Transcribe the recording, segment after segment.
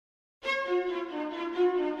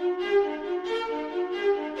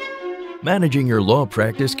Managing your law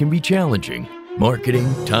practice can be challenging.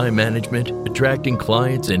 Marketing, time management, attracting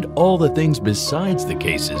clients, and all the things besides the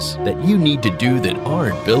cases that you need to do that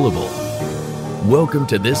aren't billable. Welcome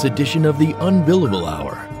to this edition of the Unbillable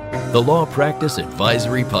Hour, the Law Practice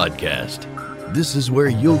Advisory Podcast. This is where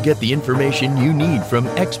you'll get the information you need from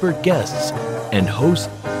expert guests and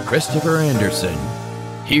host Christopher Anderson,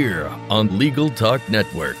 here on Legal Talk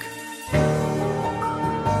Network.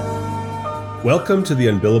 Welcome to the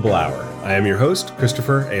Unbillable Hour. I am your host,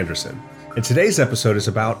 Christopher Anderson, and today's episode is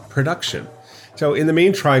about production. So in the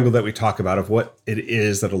main triangle that we talk about of what it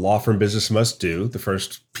is that a law firm business must do, the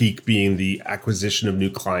first peak being the acquisition of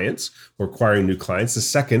new clients or acquiring new clients. The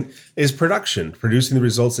second is production, producing the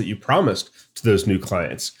results that you promised to those new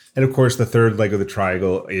clients. And of course, the third leg of the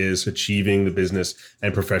triangle is achieving the business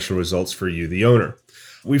and professional results for you, the owner.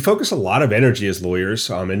 We focus a lot of energy as lawyers,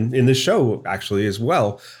 and in this show actually as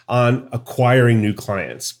well, on acquiring new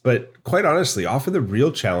clients. But quite honestly, often the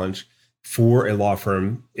real challenge for a law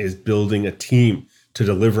firm is building a team to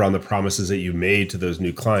deliver on the promises that you made to those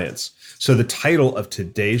new clients. So the title of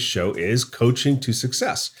today's show is Coaching to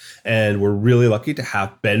Success. And we're really lucky to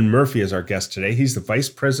have Ben Murphy as our guest today. He's the Vice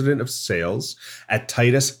President of Sales at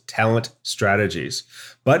Titus Talent Strategies.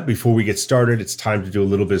 But before we get started, it's time to do a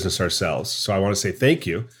little business ourselves. So I want to say thank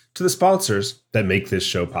you to the sponsors that make this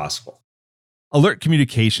show possible. Alert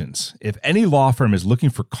Communications. If any law firm is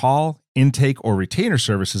looking for call, intake, or retainer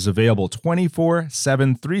services available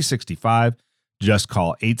 24/7, 365, just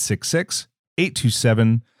call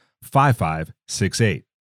 866-827-5568.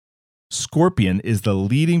 Scorpion is the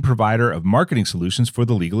leading provider of marketing solutions for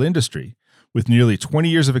the legal industry. With nearly 20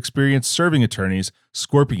 years of experience serving attorneys,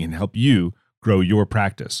 Scorpion can help you grow your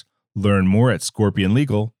practice. Learn more at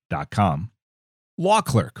scorpionlegal.com. Law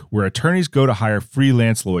Clerk, where attorneys go to hire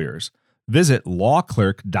freelance lawyers. Visit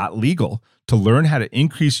lawclerk.legal to learn how to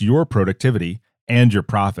increase your productivity and your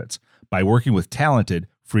profits by working with talented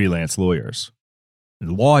freelance lawyers.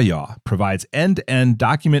 LawYaw provides end-to-end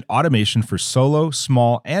document automation for solo,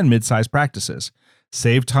 small, and mid-sized practices.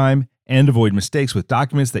 Save time and avoid mistakes with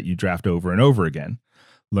documents that you draft over and over again.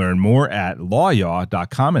 Learn more at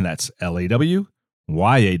lawyaw.com, and that's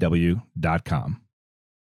LAWYAW.com.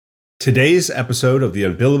 Today's episode of the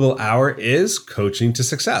Unbillable Hour is Coaching to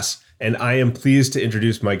Success, and I am pleased to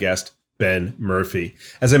introduce my guest, Ben Murphy.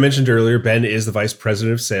 As I mentioned earlier, Ben is the Vice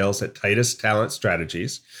President of Sales at Titus Talent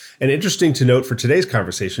Strategies. And interesting to note for today's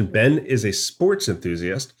conversation, Ben is a sports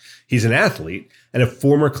enthusiast, he's an athlete, and a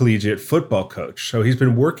former collegiate football coach. So he's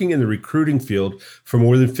been working in the recruiting field for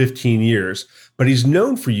more than 15 years, but he's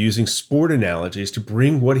known for using sport analogies to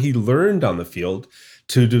bring what he learned on the field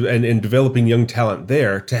and developing young talent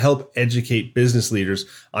there to help educate business leaders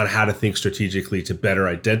on how to think strategically to better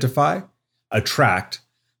identify, attract,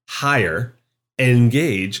 hire,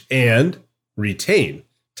 engage, and retain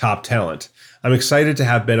top talent. I'm excited to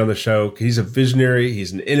have Ben on the show. He's a visionary,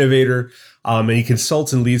 he's an innovator, and he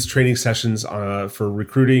consults and leads training sessions for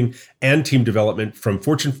recruiting and team development from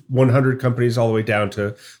Fortune 100 companies all the way down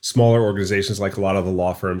to smaller organizations like a lot of the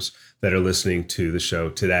law firms that are listening to the show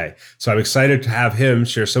today. So I'm excited to have him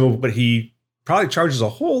share some of what he probably charges a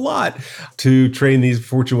whole lot to train these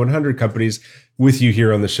Fortune 100 companies with you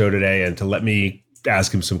here on the show today, and to let me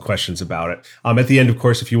ask him some questions about it. At the end, of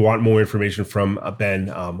course, if you want more information from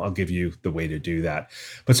Ben, I'll give you the way to do that.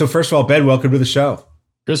 But so first of all, Ben, welcome to the show.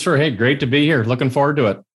 Christopher, hey, great to be here. Looking forward to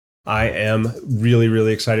it. I am really,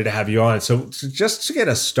 really excited to have you on. So just to get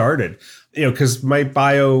us started, because my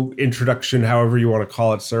bio introduction, however you want to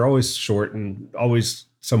call it, they're always short and always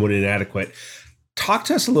somewhat inadequate. Talk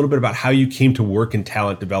to us a little bit about how you came to work in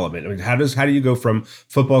talent development. I mean, how do you go from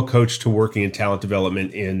football coach to working in talent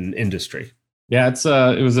development in industry? Yeah,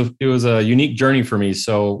 it was a unique journey for me.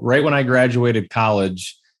 So right when I graduated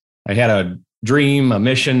college, I had a dream, a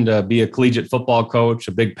mission to be a collegiate football coach,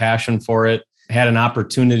 a big passion for it. I had an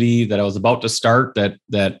opportunity that I was about to start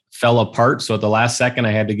that fell apart. So at the last second,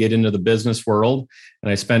 I had to get into the business world. And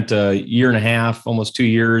I spent a year and a half, almost 2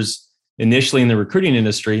 years initially in the recruiting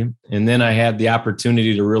industry. And then I had the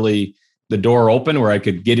opportunity to really, the door open where I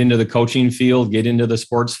could get into the coaching field, get into the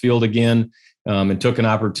sports field again. And took an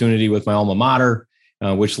opportunity with my alma mater,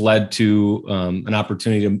 which led to an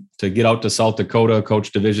opportunity to get out to South Dakota,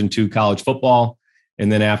 coach Division II college football.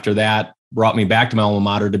 And then after that, brought me back to my alma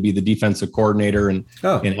mater to be the defensive coordinator and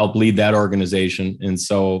help lead that organization. And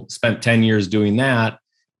so spent 10 years doing that.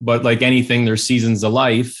 But like anything, there's seasons of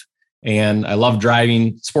life. And I love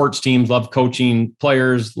driving sports teams, love coaching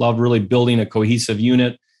players, love really building a cohesive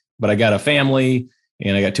unit. But I got a family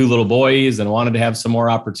and I got 2 little boys and wanted to have some more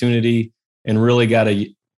opportunity and really got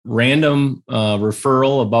a random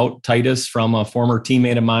referral about Titus from a former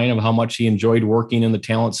teammate of mine of how much he enjoyed working in the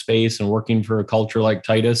talent space and working for a culture like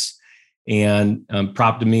Titus, and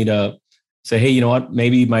prompted me to say, hey, you know what?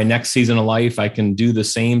 Maybe my next season of life, I can do the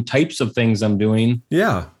same types of things I'm doing.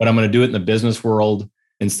 Yeah. But I'm going to do it in the business world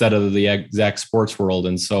instead of the exact sports world.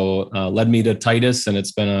 And so led me to Titus, and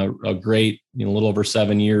it's been a great, little over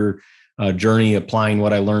 7-year journey applying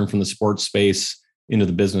what I learned from the sports space into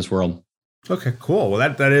the business world. Okay, cool. Well,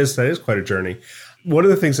 that is quite a journey. One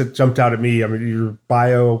of the things that jumped out at me, I mean, your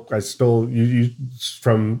bio, I stole you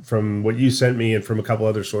from what you sent me and from a couple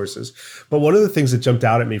other sources. But one of the things that jumped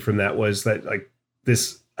out at me from that was that like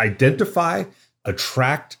this identify,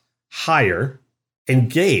 attract, hire,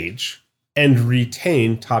 engage, and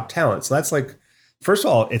retain top talent. So that's like, first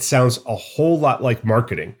of all, it sounds a whole lot like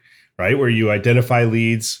marketing, right? Where you identify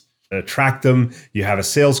leads, attract them, you have a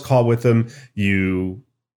sales call with them, you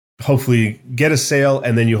hopefully get a sale,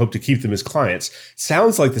 and then you hope to keep them as clients.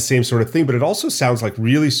 Sounds like the same sort of thing, but it also sounds like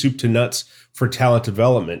really soup to nuts for talent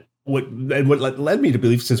development. What led me to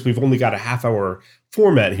believe, since we've only got a half-hour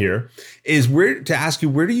format here, is where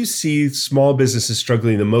do you see small businesses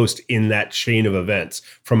struggling the most in that chain of events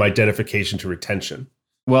from identification to retention?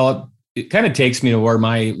 Well, it kind of takes me to where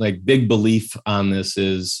my big belief on this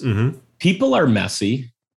is people are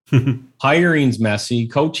messy. Hiring's messy.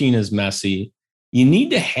 Coaching is messy. You need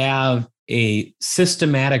to have a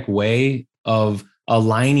systematic way of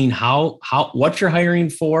aligning what you're hiring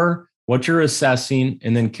for, what you're assessing,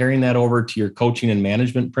 and then carrying that over to your coaching and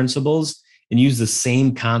management principles, and use the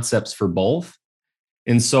same concepts for both.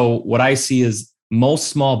 And so what I see is most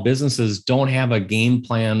small businesses don't have a game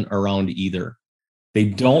plan around either. They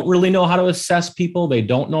don't really know how to assess people. They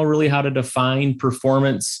don't know really how to define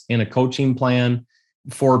performance in a coaching plan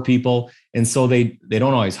for people. And so they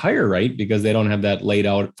don't always hire right because they don't have that laid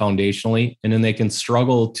out foundationally. And then they can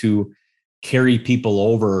struggle to carry people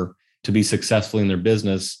over to be successful in their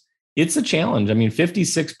business. It's a challenge. I mean,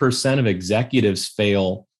 56% of executives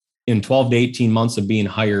fail in 12 to 18 months of being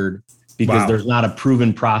hired because there's not a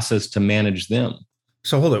proven process to manage them.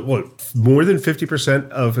 So hold on, what, more than 50%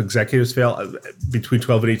 of executives fail between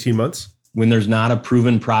 12 and 18 months? When there's not a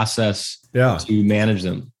proven process to manage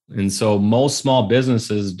them. And so most small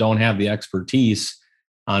businesses don't have the expertise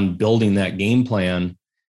on building that game plan.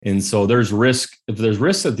 And so there's risk. If there's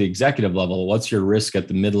risk at the executive level, what's your risk at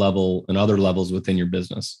the mid-level and other levels within your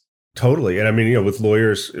business? Totally. And I mean, with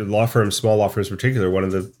lawyers, law firms, small law firms in particular, one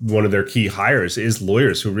of their key hires is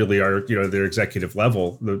lawyers who really are, their executive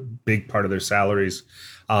level. The big part of their salaries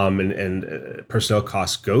and personnel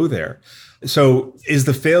costs go there. So is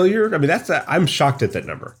the failure, I mean, I'm shocked at that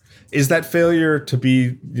number. Is that failure to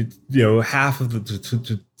be, half of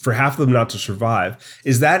for half of them not to survive?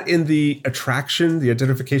 Is that in the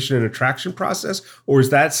identification and attraction process, or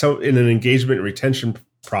is that in an engagement and retention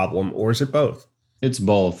problem, or is it both? It's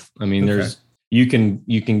both. I mean, you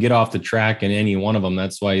can get off the track in any one of them.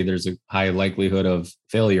 That's why there's a high likelihood of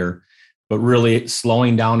failure. But really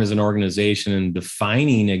slowing down as an organization and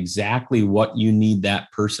defining exactly what you need that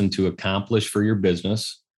person to accomplish for your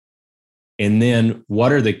business. And then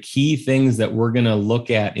what are the key things that we're going to look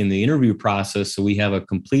at in the interview process so we have a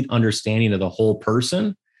complete understanding of the whole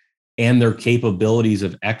person and their capabilities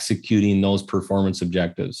of executing those performance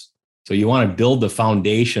objectives. So you want to build the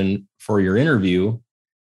foundation for your interview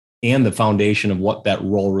and the foundation of what that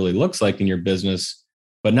role really looks like in your business,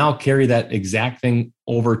 but now carry that exact thing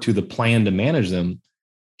over to the plan to manage them.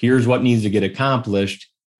 Here's what needs to get accomplished.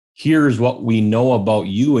 Here's what we know about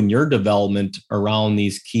you and your development around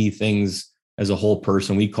these key things as a whole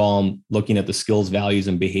person. We call them looking at the skills, values,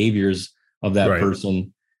 and behaviors of that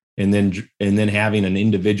person, and then having an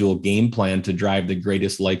individual game plan to drive the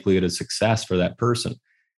greatest likelihood of success for that person.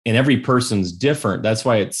 And every person's different. That's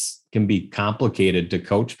why it can be complicated to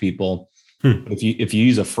coach people. If you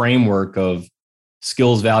use a framework of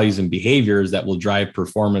skills, values, and behaviors that will drive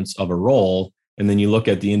performance of a role, and then you look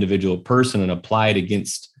at the individual person and apply it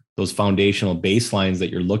against those foundational baselines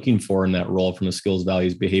that you're looking for in that role from a skills,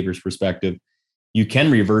 values, behaviors perspective, you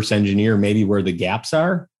can reverse engineer maybe where the gaps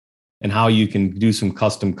are and how you can do some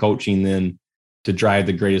custom coaching then to drive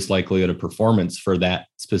the greatest likelihood of performance for that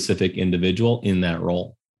specific individual in that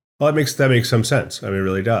role. Well, that makes some sense. I mean, it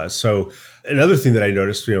really does. So another thing that I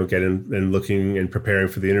noticed, again, in looking and preparing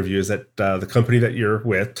for the interview is that the company that you're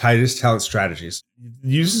with, Titus Talent Strategies,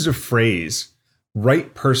 uses a phrase,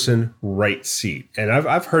 right person, right seat. And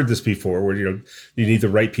I've heard this before where, you need the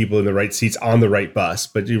right people in the right seats on the right bus,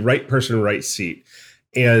 but the right person, right seat.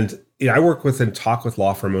 And I work with and talk with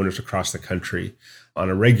law firm owners across the country on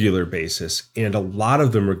a regular basis. And a lot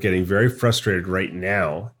of them are getting very frustrated right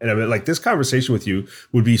now. And I mean, like, this conversation with you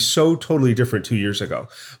would be so totally different 2 years ago.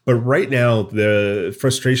 But right now, the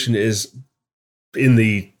frustration is in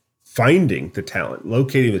the finding the talent,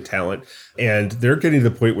 locating the talent. And they're getting to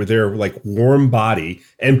the point where they're like warm body,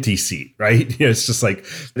 empty seat, right? It's just like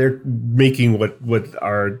they're making what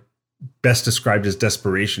are best described as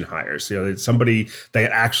desperation hires. It's somebody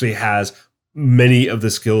that actually has many of the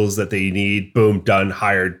skills that they need. Boom, done,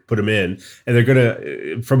 hired, put them in. And they're going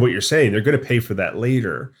to, from what you're saying, they're going to pay for that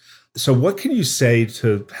later. So what can you say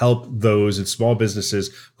to help those in small businesses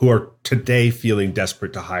who are today feeling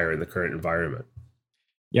desperate to hire in the current environment?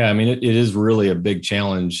 Yeah, I mean, it is really a big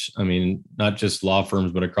challenge. I mean, not just law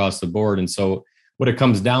firms, but across the board. And so what it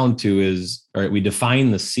comes down to is, all right, we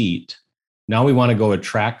define the seat. Now we want to go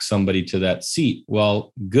attract somebody to that seat.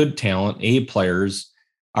 Well, good talent, A players,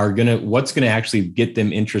 what's going to actually get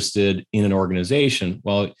them interested in an organization?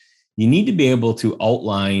 Well, you need to be able to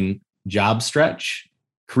outline job stretch,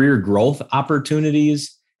 career growth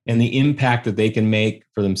opportunities, and the impact that they can make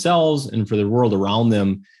for themselves and for the world around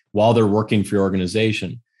them while they're working for your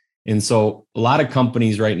organization. And so a lot of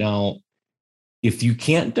companies right now, if you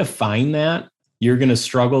can't define that, you're going to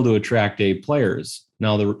struggle to attract A players.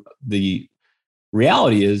 Now, the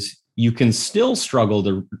reality is you can still struggle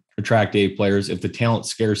to attract A players if the talent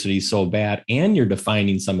scarcity is so bad and you're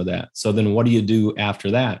defining some of that. So then what do you do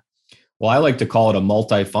after that? Well, I like to call it a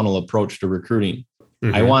multi-funnel approach to recruiting.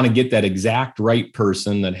 Mm-hmm. I want to get that exact right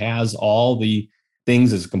person that has all the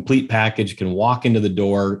things as a complete package, can walk into the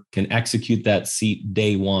door, can execute that seat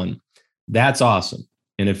day one. That's awesome.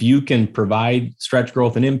 And if you can provide stretch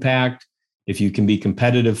growth and impact, if you can be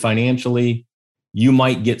competitive financially, you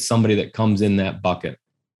might get somebody that comes in that bucket.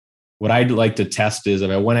 What I'd like to test is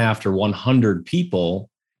if I went after 100 people,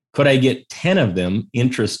 could I get 10 of them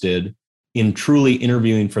interested in truly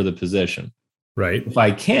interviewing for the position? Right. If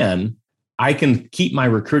I can keep my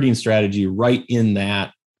recruiting strategy right in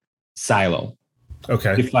that silo.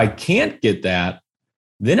 Okay. If I can't get that,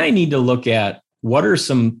 then I need to look at what are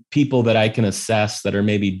some people that I can assess that are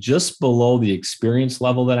maybe just below the experience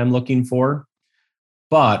level that I'm looking for.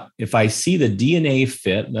 But if I see the DNA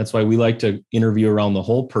fit, that's why we like to interview around the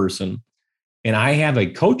whole person, and I have a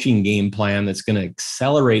coaching game plan that's going to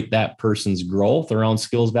accelerate that person's growth around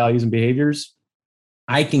skills, values, and behaviors,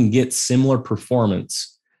 I can get similar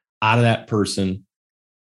performance out of that person,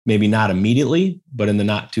 maybe not immediately, but in the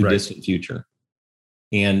not too distant future.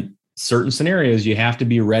 And certain scenarios, you have to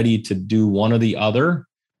be ready to do one or the other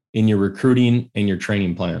in your recruiting and your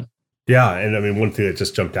training plan. Yeah. And I mean, one thing that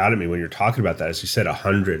just jumped out at me when you're talking about that is you said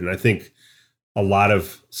 100. And I think a lot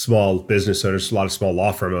of small business owners, a lot of small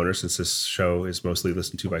law firm owners, since this show is mostly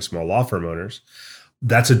listened to by small law firm owners,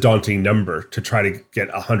 that's a daunting number to try to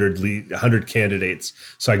get 100 candidates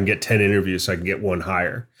so I can get 10 interviews so I can get one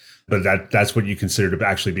hire. But that's what you consider to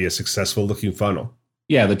actually be a successful looking funnel.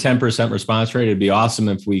 Yeah, the 10% response rate, it'd be awesome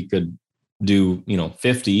if we could do,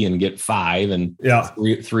 50 and get 5 and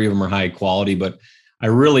three of them are high quality. But I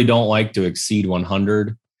really don't like to exceed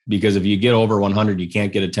 100 because if you get over 100, you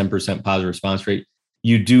can't get a 10% positive response rate.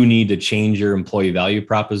 You do need to change your employee value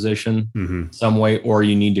proposition some way, or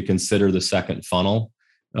you need to consider the second funnel.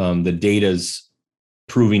 The data's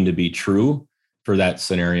proving to be true for that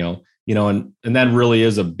scenario, and that really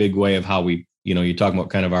is a big way of how we, you talk about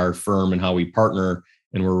kind of our firm and how we partner,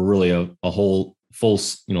 and we're really a whole full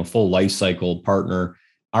life cycle partner.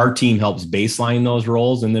 Our team helps baseline those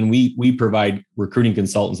roles. And then we provide recruiting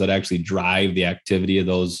consultants that actually drive the activity of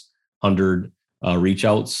those 100 reach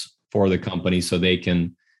outs for the company. So they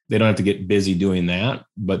don't have to get busy doing that,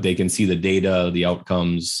 but they can see the data, the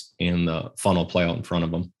outcomes, and the funnel play out in front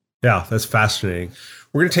of them. Yeah, that's fascinating.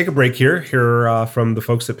 We're going to take a break here from the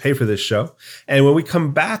folks that pay for this show. And when we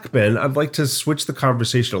come back, Ben, I'd like to switch the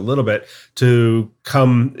conversation a little bit to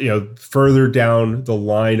come, further down the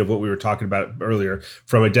line of what we were talking about earlier,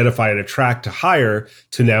 from identify and attract to hire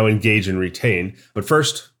to now engage and retain. But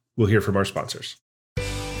first, we'll hear from our sponsors.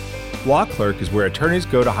 Law Clerk is where attorneys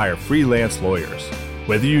go to hire freelance lawyers.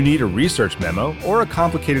 Whether you need a research memo or a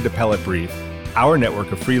complicated appellate brief, our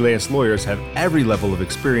network of freelance lawyers have every level of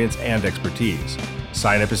experience and expertise.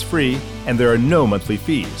 Sign up is free, and there are no monthly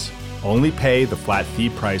fees. Only pay the flat fee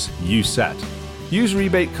price you set. Use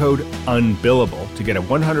rebate code UNBILLABLE to get a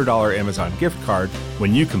 $100 Amazon gift card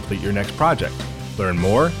when you complete your next project. Learn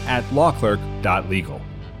more at lawclerk.legal.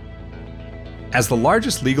 As the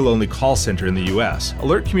largest legal-only call center in the U.S.,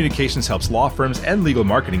 Alert Communications helps law firms and legal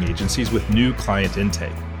marketing agencies with new client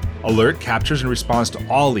intake. Alert captures and responds to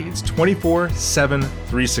all leads 24/7,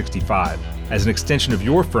 365 as an extension of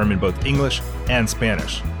your firm in both English and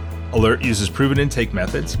Spanish. Alert uses proven intake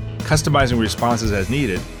methods, customizing responses as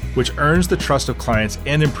needed, which earns the trust of clients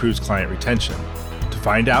and improves client retention. To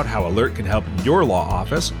find out how Alert can help your law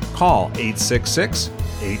office, call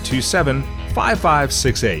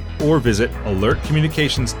 866-827-5568 or visit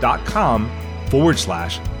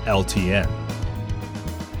alertcommunications.com/LTN.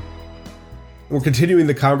 We're continuing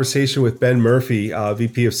the conversation with Ben Murphy,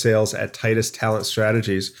 VP of Sales at Titus Talent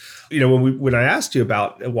Strategies. When I asked you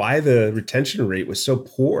about why the retention rate was so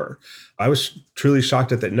poor, I was truly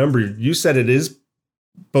shocked at that number. You said it is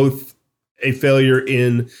both a failure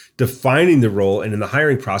in defining the role and in the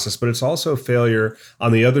hiring process, but it's also a failure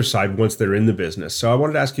on the other side once they're in the business. So I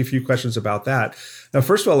wanted to ask you a few questions about that. Now,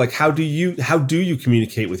 first of all, how do you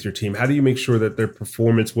communicate with your team? How do you make sure that their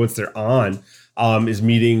performance once they're on is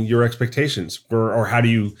meeting your expectations, or how do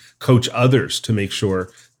you coach others to make sure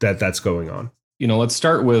that that's going on? Let's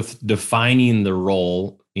start with defining the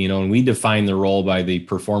role, and we define the role by the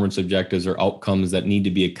performance objectives or outcomes that need to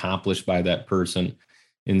be accomplished by that person.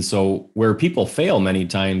 And so where people fail many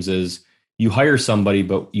times is you hire somebody,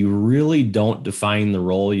 but you really don't define the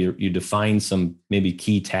role. You define some maybe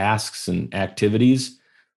key tasks and activities,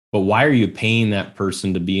 but why are you paying that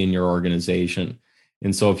person to be in your organization?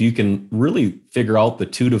 And so if you can really figure out the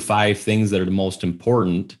 2 to 5 things that are the most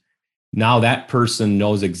important, now that person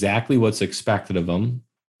knows exactly what's expected of them.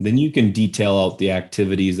 Then you can detail out the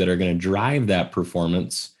activities that are going to drive that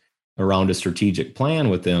performance around a strategic plan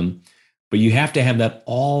with them. But you have to have that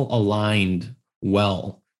all aligned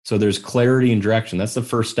well. So there's clarity and direction. That's the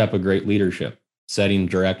first step of great leadership, setting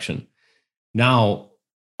direction. Now,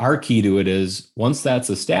 our key to it is once that's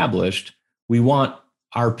established, we want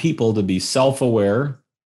our people to be self-aware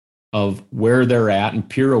of where they're at and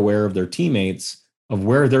peer aware of their teammates, of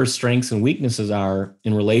where their strengths and weaknesses are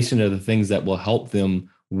in relation to the things that will help them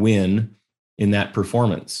win in that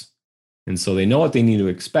performance. And so they know what they need to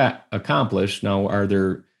accomplish. Now, are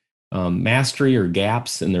there mastery or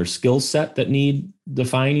gaps in their skill set that need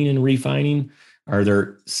defining and refining? Are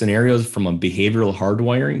there scenarios from a behavioral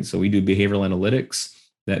hardwiring? So we do behavioral analytics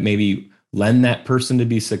that maybe lend that person to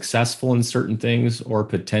be successful in certain things or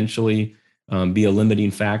potentially be a limiting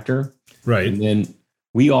factor. Right. And then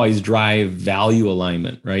we always drive value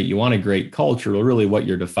alignment, right? You want a great culture. Well, really what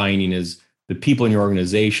you're defining is the people in your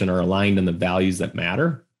organization are aligned on the values that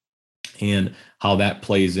matter and how that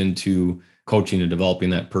plays into coaching and developing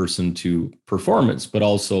that person to performance, but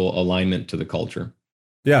also alignment to the culture.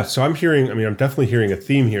 Yeah. So I'm definitely hearing a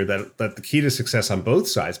theme here that the key to success on both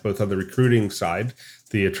sides, both on the recruiting side,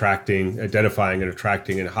 the identifying and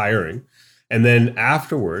attracting and hiring. And then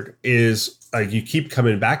afterward is you keep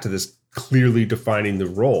coming back to this clearly defining the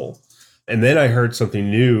role. And then I heard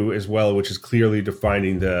something new as well, which is clearly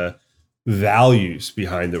defining the values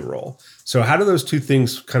behind the role. So how do those two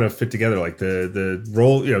things kind of fit together? Like the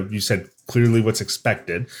role, you said clearly what's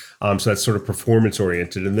expected. So that's sort of performance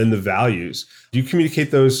oriented. And then the values. Do you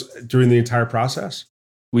communicate those during the entire process?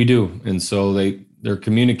 We do. And so they're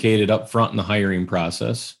communicated up front in the hiring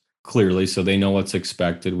process clearly, so they know what's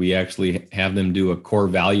expected. We actually have them do a core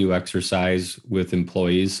value exercise with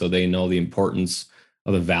employees so they know the importance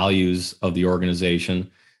of the values of the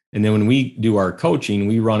organization. And then when we do our coaching,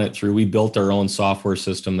 we built our own software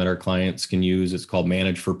system that our clients can use. It's called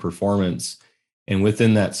Manage for Performance. And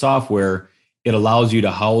within that software, it allows you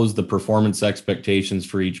to house the performance expectations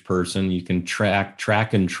for each person. You can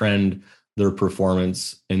track and trend their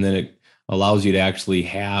performance. And then it allows you to actually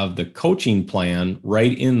have the coaching plan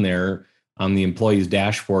right in there on the employee's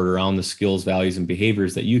dashboard around the skills, values, and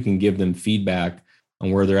behaviors that you can give them feedback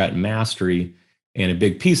on where they're at in mastery. And a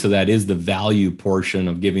big piece of that is the value portion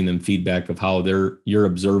of giving them feedback of how you're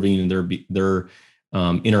observing their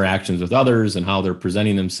interactions with others and how they're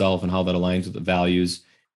presenting themselves and how that aligns with the values.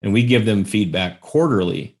 And we give them feedback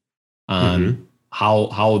quarterly on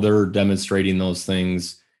how they're demonstrating those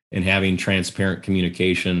things and having transparent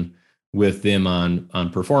communication with them on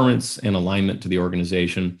performance and alignment to the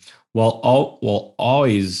organization, while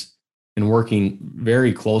always in working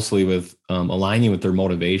very closely with aligning with their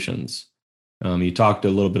motivations. You talked a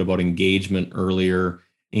little bit about engagement earlier.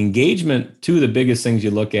 Engagement, two of the biggest things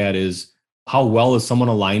you look at is how well is someone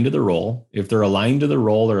aligned to the role. If they're aligned to the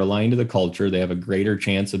role, they're aligned to the culture, they have a greater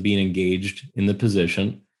chance of being engaged in the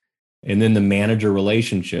position. And then the manager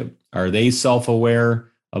relationship. Are they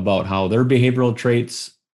self-aware about how their behavioral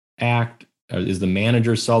traits act? Is the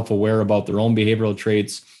manager self-aware about their own behavioral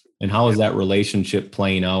traits? And how is that relationship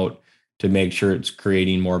playing out to make sure it's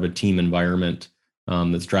creating more of a team environment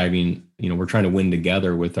that's driving, we're trying to win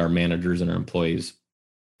together with our managers and our employees.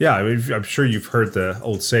 Yeah, I mean, I'm sure you've heard the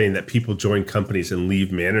old saying that people join companies and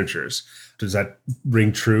leave managers. Does that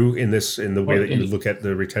ring true in the way that you look at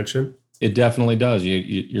the retention? It definitely does.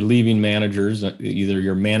 You're leaving managers, either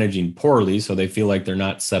you're managing poorly, so they feel like they're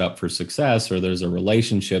not set up for success, or there's a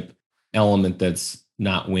relationship element that's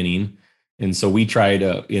not winning. And so we try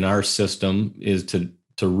to, in our system, is to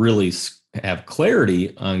really have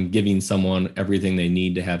clarity on giving someone everything they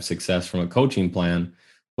need to have success from a coaching plan,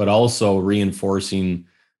 but also reinforcing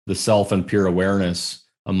the self and peer awareness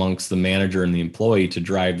amongst the manager and the employee to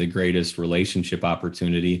drive the greatest relationship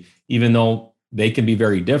opportunity, even though they can be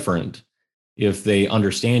very different. If they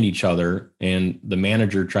understand each other and the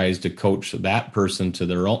manager tries to coach that person to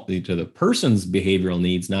the person's behavioral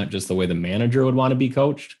needs, not just the way the manager would want to be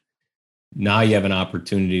coached, now you have an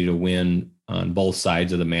opportunity to win on both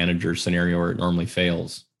sides of the manager scenario where it normally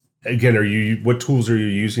fails. Again, what tools are you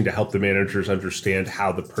using to help the managers understand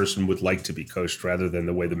how the person would like to be coached rather than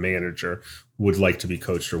the way the manager would like to be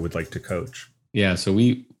coached or would like to coach? Yeah, so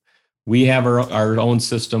we have our own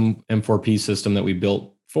system, M4P system that we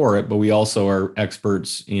built for it, but we also are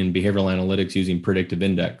experts in behavioral analytics using predictive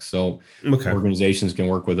index. So organizations can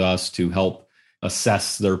work with us to help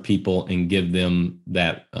assess their people and give them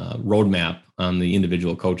that roadmap on the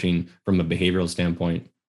individual coaching from a behavioral standpoint.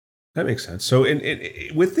 That makes sense. So,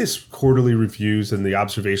 with this quarterly reviews and the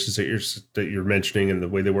observations that you're mentioning and the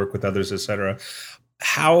way they work with others, et cetera,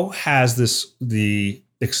 how has the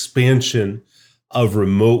expansion of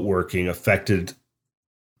remote working affected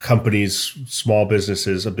companies, small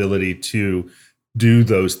businesses' ability to do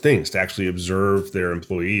those things, to actually observe their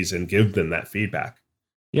employees and give them that feedback?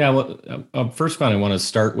 Yeah, well, first of all, I want to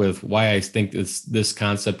start with why I think this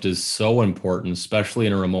concept is so important, especially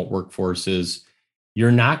in a remote workforce, is you're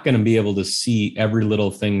not going to be able to see every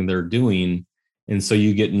little thing they're doing. And so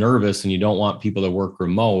you get nervous and you don't want people to work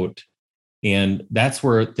remote. And that's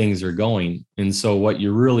where things are going. And so what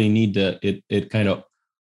you really need to, it kind of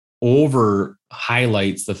over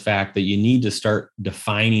highlights the fact that you need to start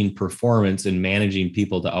defining performance and managing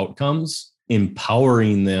people to outcomes,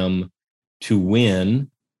 empowering them to win,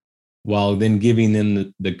 while then giving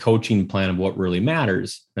them the coaching plan of what really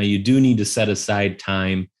matters. Now, you do need to set aside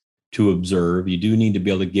time to observe. You do need to be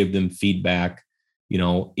able to give them feedback,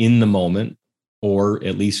 in the moment, or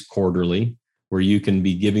at least quarterly, where you can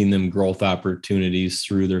be giving them growth opportunities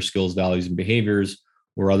through their skills, values, and behaviors,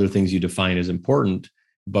 or other things you define as important.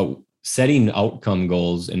 But setting outcome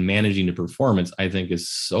goals and managing the performance, I think, is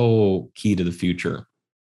so key to the future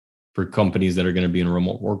for companies that are going to be in a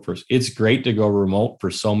remote workforce. It's great to go remote for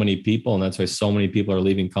so many people, and that's why so many people are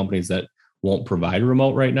leaving companies that won't provide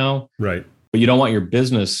remote right now. Right. But you don't want your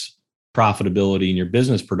business profitability and your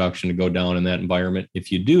business production to go down in that environment.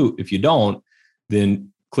 If you don't,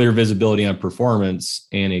 then clear visibility on performance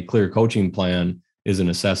and a clear coaching plan is a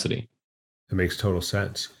necessity. It makes total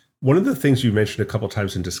sense. One of the things you mentioned a couple of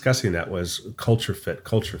times in discussing that was culture fit.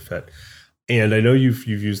 And I know you've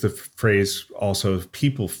used the phrase also of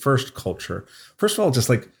people first culture. First of all, just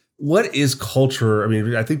like, what is culture? I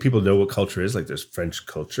mean, I think people know what culture is. Like, there's French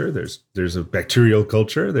culture, there's a bacterial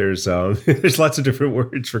culture, there's there's lots of different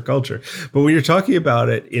words for culture. But when you're talking about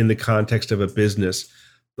it in the context of a business,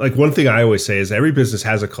 like, one thing I always say is every business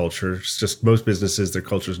has a culture. It's just most businesses, their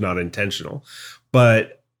culture is not intentional.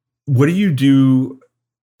 But what do you do,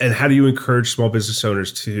 and how do you encourage small business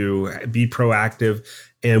owners to be proactive?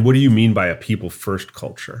 And what do you mean by a people first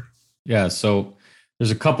culture? Yeah, so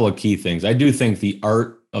there's a couple of key things. I do think the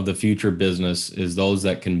art of the future business is those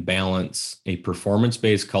that can balance a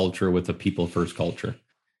performance-based culture with a people-first culture.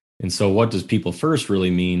 And so what does people first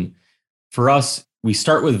really mean? For us, we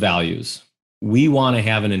start with values. We want to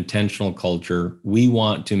have an intentional culture. We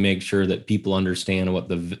want to make sure that people understand what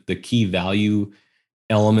the key value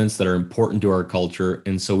elements that are important to our culture.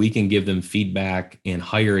 And so we can give them feedback and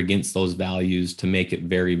hire against those values to make it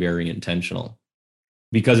very, very intentional.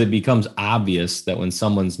 Because it becomes obvious that when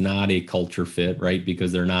someone's not a culture fit, right,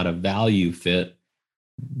 because they're not a value fit,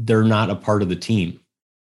 they're not a part of the team,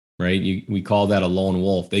 right? We call that a lone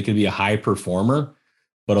wolf. They could be a high performer,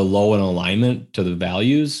 but a low in alignment to the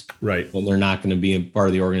values, right? Well, they're not going to be a part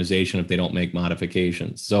of the organization if they don't make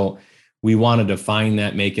modifications. So we want to define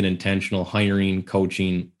that, make it intentional, hiring,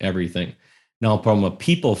 coaching, everything. Now, from a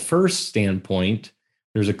people first standpoint,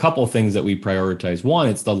 there's a couple of things that we prioritize. One,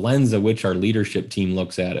 it's the lens at which our leadership team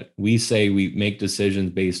looks at it. We say we make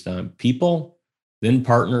decisions based on people, then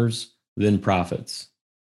partners, then profits.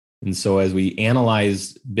 And so as we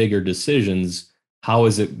analyze bigger decisions, how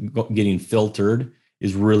is it getting filtered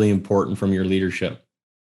is really important from your leadership.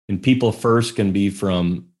 And people first can be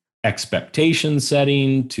from expectation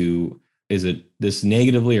setting to, is it this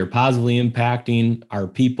negatively or positively impacting our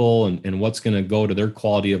people and what's going to go to their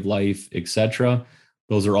quality of life, et cetera.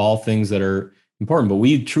 Those are all things that are important. But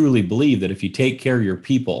we truly believe that if you take care of your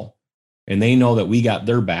people and they know that we got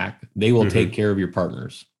their back, they will take care of your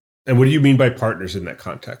partners. And what do you mean by partners in that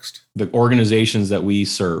context? The organizations that we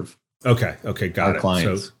serve. Okay, got it.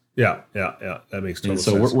 Clients. So yeah, that makes total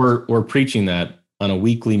sense. So we're preaching that on a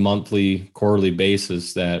weekly, monthly, quarterly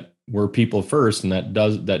basis that we're people first, and that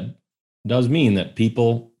does mean that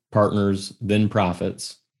people, partners, then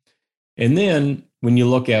profits. And then when you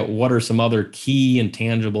look at what are some other key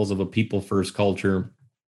intangibles of a people first culture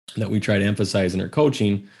that we try to emphasize in our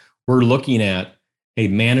coaching, we're looking at, hey,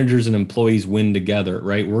 managers and employees win together,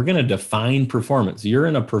 right? We're going to define performance. You're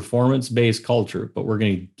in a performance-based culture, but we're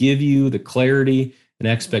going to give you the clarity and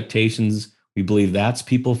expectations. We believe that's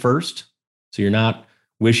people first. So you're not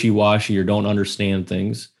wishy-washy or don't understand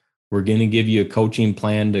things. We're going to give you a coaching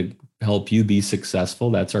plan to help you be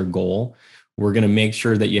successful. That's our goal. We're going to make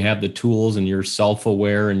sure that you have the tools and you're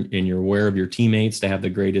self-aware and you're aware of your teammates to have the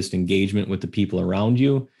greatest engagement with the people around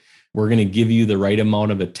you. We're going to give you the right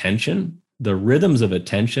amount of attention. The rhythms of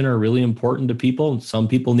attention are really important to people. Some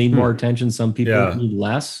people need more attention. Some people need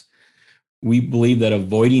less. We believe that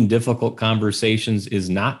avoiding difficult conversations is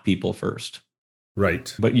not people first.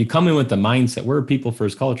 Right. But you come in with the mindset, we're a people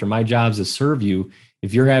first culture. My job is to serve you.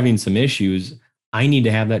 If you're having some issues, I need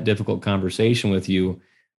to have that difficult conversation with you.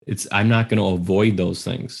 I'm not going to avoid those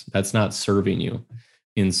things. That's not serving you.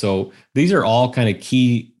 And so these are all kind of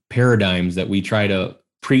key paradigms that we try to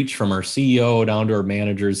preach from our CEO down to our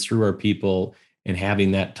managers through our people, and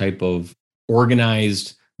having that type of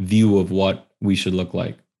organized view of what we should look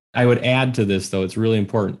like. I would add to this, though, it's really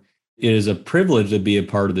important. It is a privilege to be a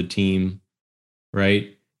part of the team,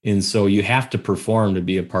 right? And so you have to perform to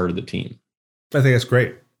be a part of the team. I think that's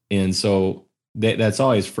great. And so that's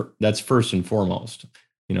first and foremost.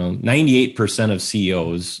 98% of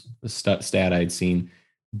CEOs, the stat I'd seen,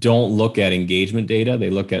 don't look at engagement data. They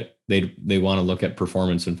want to look at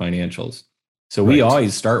performance and financials. So we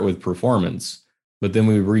always start with performance, but then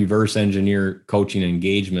we reverse engineer coaching and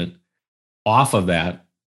engagement off of that,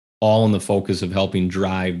 all in the focus of helping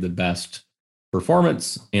drive the best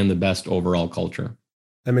performance and the best overall culture.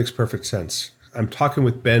 That makes perfect sense. I'm talking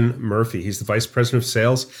with Ben Murphy. He's the Vice President of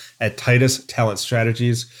Sales at Titus Talent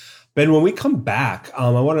Strategies. Ben, when we come back, I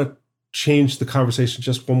want to change the conversation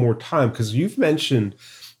just one more time, because you've mentioned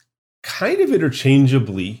kind of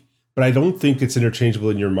interchangeably, but I don't think it's interchangeable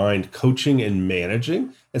in your mind, coaching and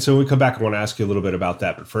managing. And so when we come back, I want to ask you a little bit about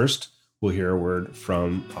that. But first, we'll hear a word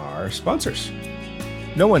from our sponsors.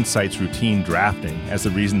 No one cites routine drafting as the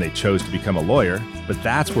reason they chose to become a lawyer, but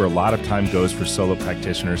that's where a lot of time goes for solo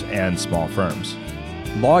practitioners and small firms.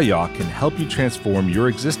 LawYaw can help you transform your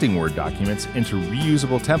existing Word documents into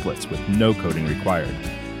reusable templates with no coding required.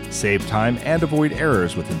 Save time and avoid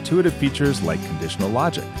errors with intuitive features like conditional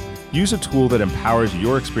logic. Use a tool that empowers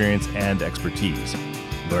your experience and expertise.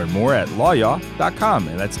 Learn more at lawyaw.com,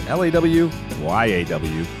 and that's LAWYAW.com.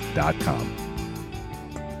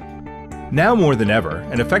 Now more than ever,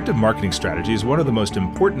 an effective marketing strategy is one of the most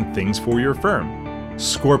important things for your firm.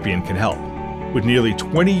 Scorpion can help. With nearly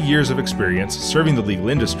 20 years of experience serving the legal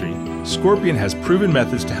industry, Scorpion has proven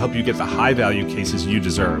methods to help you get the high-value cases you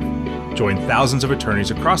deserve. Join thousands of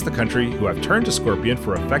attorneys across the country who have turned to Scorpion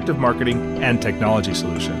for effective marketing and technology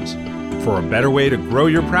solutions. For a better way to grow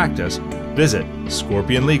your practice, visit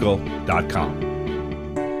scorpionlegal.com.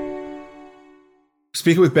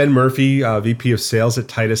 Speaking with Ben Murphy, VP of Sales at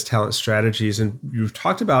Titus Talent Strategies, and you've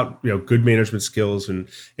talked about good management skills and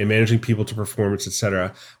managing people to performance, et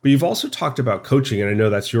cetera. But you've also talked about coaching, and I know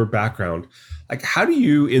that's your background. Like, how do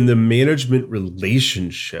you, in the management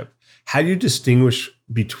relationship, how do you distinguish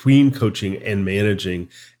between coaching and managing,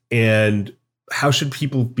 and how should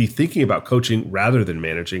people be thinking about coaching rather than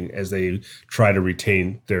managing as they try to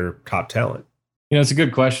retain their top talent? It's a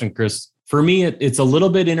good question, Chris. For me, it's a little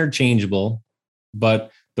bit interchangeable.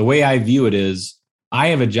 But the way I view it is, I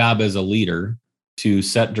have a job as a leader to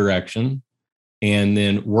set direction and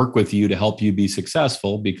then work with you to help you be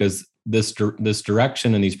successful, because this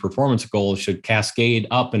direction and these performance goals should cascade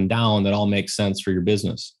up and down that all make sense for your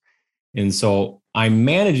business. And so I'm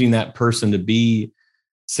managing that person to be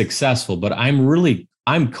successful, but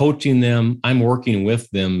I'm coaching them. I'm working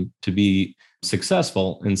with them to be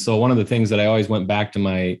successful. And so one of the things that I always went back to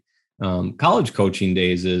my college coaching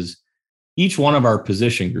days is, each one of our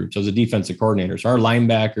position groups, as a defensive coordinators, our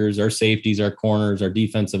linebackers, our safeties, our corners, our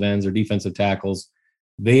defensive ends, our defensive tackles,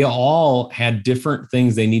 they all had different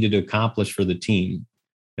things they needed to accomplish for the team.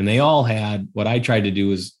 And they all had, what I tried to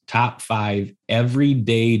do is top 5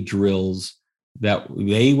 everyday drills that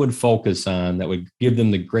they would focus on that would give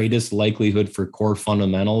them the greatest likelihood for core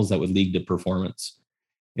fundamentals that would lead to performance.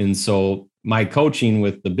 And so my coaching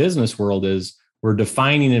with the business world is we're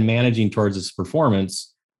defining and managing towards this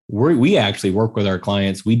performance. We actually work with our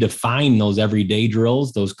clients. We define those everyday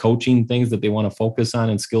drills, those coaching things that they want to focus on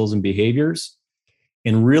in skills and behaviors,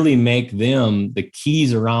 and really make them the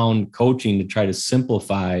keys around coaching to try to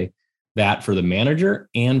simplify that for the manager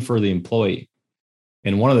and for the employee.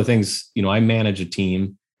 And one of the things, I manage a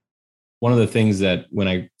team. One of the things that when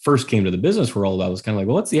I first came to the business world, I was kind of like,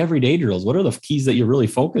 well, what's the everyday drills? What are the keys that you really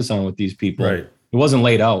focus on with these people? Right. It wasn't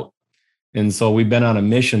laid out. And so we've been on a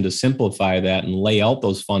mission to simplify that and lay out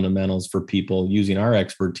those fundamentals for people using our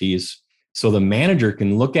expertise. So the manager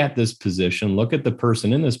can look at this position, look at the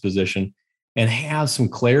person in this position, and have some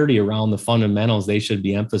clarity around the fundamentals they should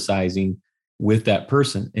be emphasizing with that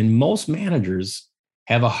person. And most managers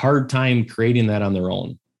have a hard time creating that on their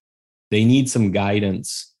own. They need some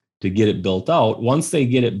guidance to get it built out. Once they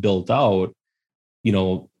get it built out,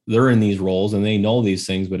 they're in these roles and they know these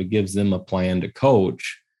things, but it gives them a plan to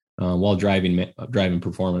coach while driving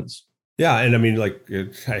performance. Yeah. And I mean,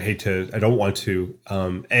 I don't want to,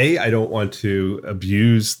 I don't want to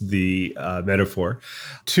abuse the metaphor.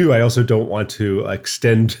 Two, I also don't want to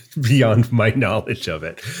extend beyond my knowledge of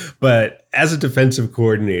it. But as a defensive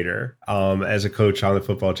coordinator, as a coach on the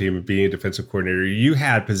football team and being a defensive coordinator, you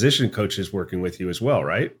had position coaches working with you as well,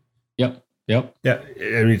 right? Yep. Yeah.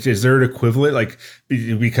 I mean, is there an equivalent?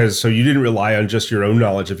 So you didn't rely on just your own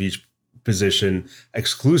knowledge of each position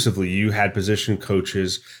exclusively. You had position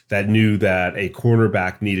coaches that knew that a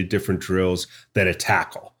cornerback needed different drills than a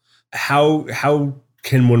tackle. How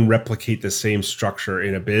can one replicate the same structure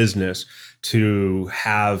in a business to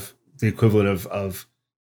have the equivalent of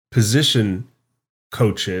position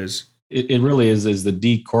coaches? It really is the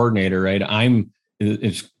D coordinator, right?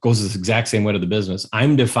 It goes the exact same way to the business.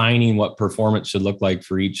 I'm defining what performance should look like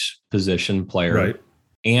for each position player. Right.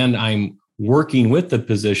 And I'm working with the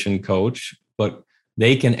position coach, but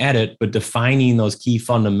they can edit, but defining those key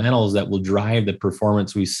fundamentals that will drive the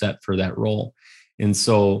performance we set for that role. And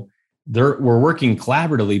so we're working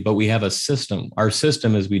collaboratively, but we have a system. Our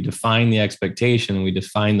system is we define the expectation and we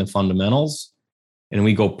define the fundamentals, and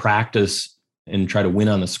we go practice and try to win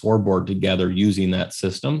on the scoreboard together using that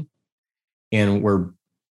system. And where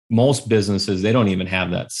most businesses, they don't even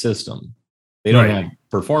have that system. They don't have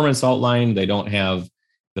performance outlined. They don't have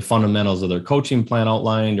the fundamentals of their coaching plan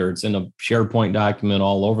outlined, or it's in a SharePoint document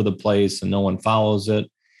all over the place and no one follows it.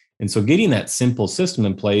 And so getting that simple system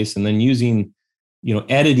in place and then using,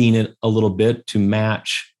 editing it a little bit to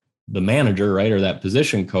match the manager, right? Or that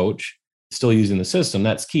position coach, still using the system,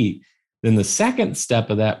 that's key. Then the second step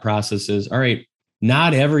of that process is, all right,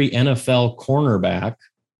 not every NFL cornerback,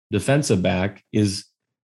 defensive back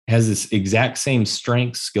has this exact same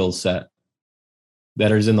strength skill set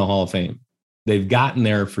that is in the Hall of Fame. They've gotten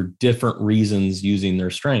there for different reasons using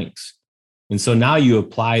their strengths. And so now you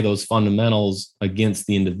apply those fundamentals against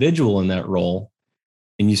the individual in that role,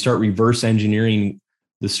 and you start reverse engineering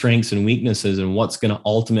the strengths and weaknesses and what's going to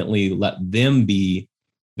ultimately let them be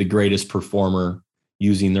the greatest performer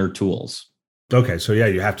using their tools. Okay. So yeah,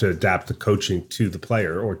 you have to adapt the coaching to the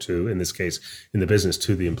player, or to, in this case, in the business,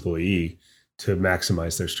 to the employee, to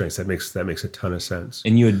maximize their strengths. That makes a ton of sense.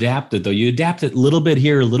 And you adapt it, though. You adapt it a little bit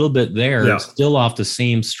here, a little bit there, yeah. Still off the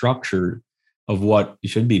same structure of what it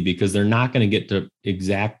should be, because they're not going to get to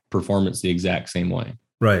exact performance the exact same way.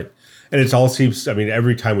 Right. And it all seems,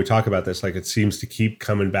 every time we talk about this, it seems to keep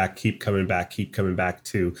coming back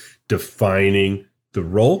to defining the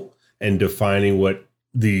role and defining what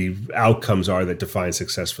the outcomes are that define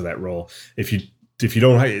success for that role. If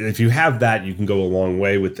you have that, you can go a long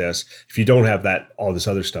way with this. If you don't have that, all this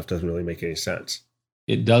other stuff doesn't really make any sense.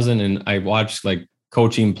 It doesn't. And I watched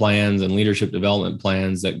coaching plans and leadership development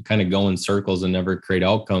plans that kind of go in circles and never create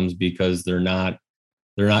outcomes because they're not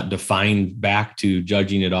defined back to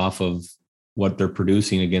judging it off of what they're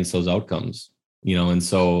producing against those outcomes, and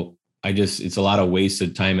so it's a lot of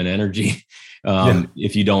wasted time and energy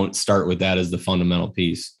if you don't start with that as the fundamental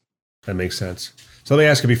piece. That makes sense. So let me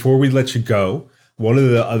ask you, before we let you go, one of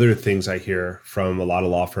the other things I hear from a lot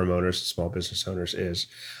of law firm owners, small business owners, is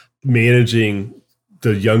managing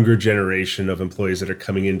the younger generation of employees that are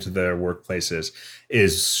coming into their workplaces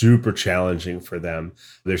is super challenging for them.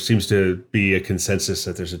 There seems to be a consensus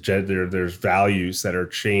that there's values that are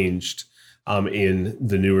changed in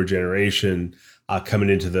the newer generation coming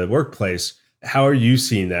into the workplace. How are you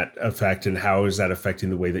seeing that affect, and how is that affecting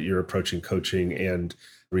the way that you're approaching coaching and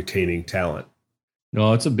retaining talent?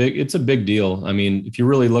 No, it's a big deal. If you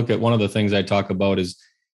really look at, one of the things I talk about is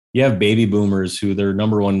you have baby boomers who their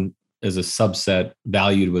number one as a subset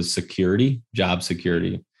valued was security, job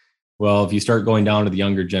security. Well, if you start going down to the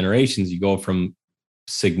younger generations, you go from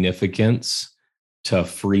significance to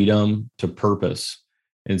freedom to purpose.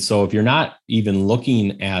 And so if you're not even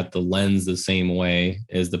looking at the lens the same way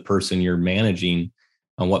as the person you're managing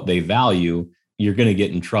on what they value, you're going to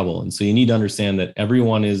get in trouble. And so you need to understand that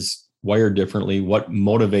everyone is wired differently. What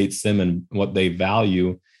motivates them and what they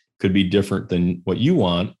value could be different than what you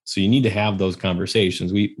want. So you need to have those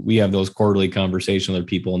conversations. We have those quarterly conversations with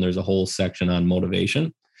people, and there's a whole section on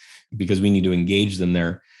motivation because we need to engage them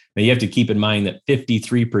there. Now you have to keep in mind that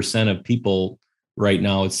 53% of people right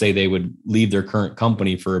now would say they would leave their current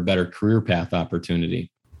company for a better career path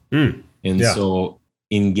opportunity. So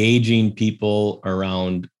engaging people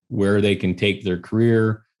around where they can take their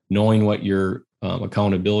career, knowing what your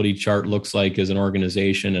accountability chart looks like as an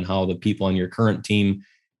organization and how the people on your current team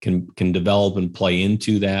can develop and play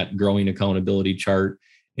into that growing accountability chart,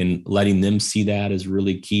 and letting them see that is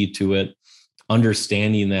really key to it.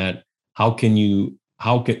 Understanding that how can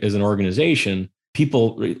as an organization,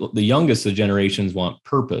 people, the youngest of generations want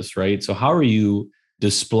purpose, right? So how are you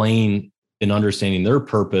displaying and understanding their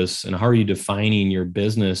purpose, and how are you defining your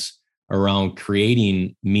business around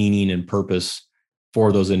creating meaning and purpose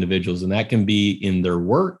for those individuals? And that can be in their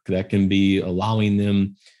work, that can be allowing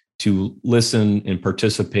them to listen and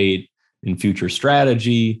participate in future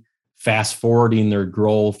strategy, fast forwarding their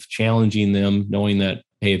growth, challenging them, knowing that,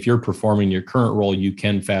 hey, if you're performing your current role, you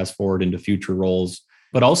can fast forward into future roles.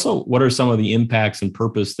 But also, what are some of the impacts and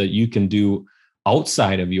purpose that you can do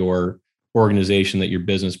outside of your organization that your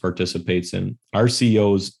business participates in? Our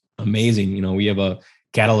CEO is amazing. We have a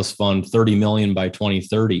Catalyst Fund, 30 million by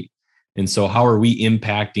 2030. And so how are we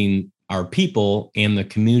impacting our people and the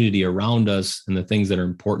community around us and the things that are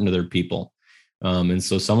important to their people? And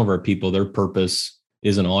so some of our people, their purpose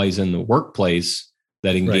isn't always in the workplace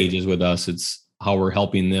that engages with us. It's how we're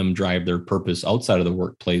helping them drive their purpose outside of the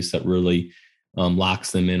workplace that really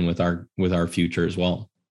locks them in with our future as well.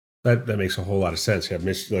 That makes a whole lot of sense. Yeah,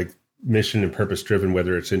 mission and purpose driven,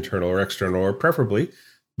 whether it's internal or external, or preferably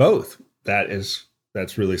both. That's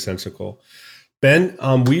really sensical. Ben,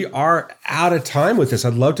 we are out of time with this.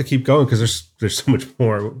 I'd love to keep going because there's so much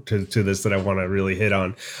more to this that I want to really hit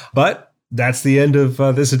on. But that's the end of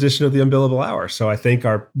this edition of the Unbillable Hour. So I thank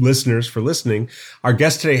our listeners for listening. Our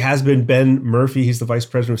guest today has been Ben Murphy. He's the Vice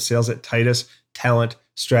President of Sales at Titus Talent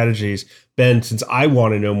Strategies. Ben, since I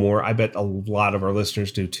want to know more, I bet a lot of our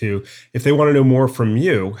listeners do too. If they want to know more from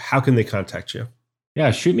you, how can they contact you? Yeah,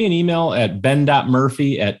 shoot me an email at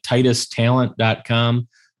ben.murphy@titustalent.com.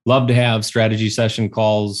 Love to have strategy session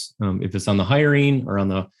calls. If it's on the hiring or on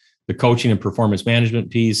the coaching and performance management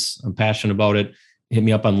piece, I'm passionate about it. Hit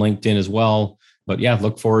me up on LinkedIn as well. But yeah,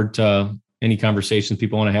 look forward to any conversations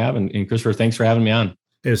people want to have. And Christopher, thanks for having me on.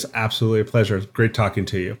 It is absolutely a pleasure. Great talking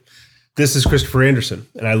to you. This is Christopher Anderson,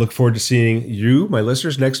 and I look forward to seeing you, my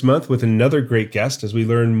listeners, next month with another great guest as we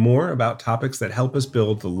learn more about topics that help us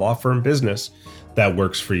build the law firm business that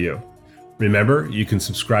works for you. Remember, you can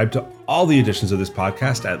subscribe to all the editions of this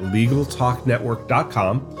podcast at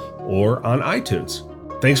LegalTalkNetwork.com or on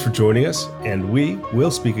iTunes. Thanks for joining us, and we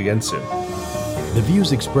will speak again soon. The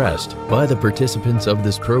views expressed by the participants of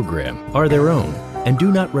this program are their own and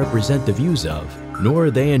do not represent the views of, nor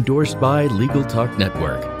are they endorsed by Legal Talk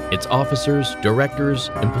Network, its officers, directors,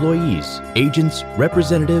 employees, agents,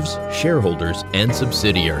 representatives, shareholders, and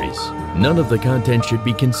subsidiaries. None of the content should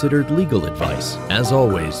be considered legal advice. As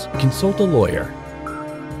always, consult a lawyer.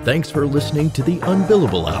 Thanks for listening to the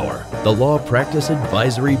Unbillable Hour, the Law Practice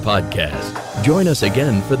Advisory Podcast. Join us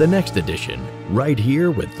again for the next edition, right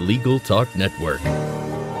here with Legal Talk Network.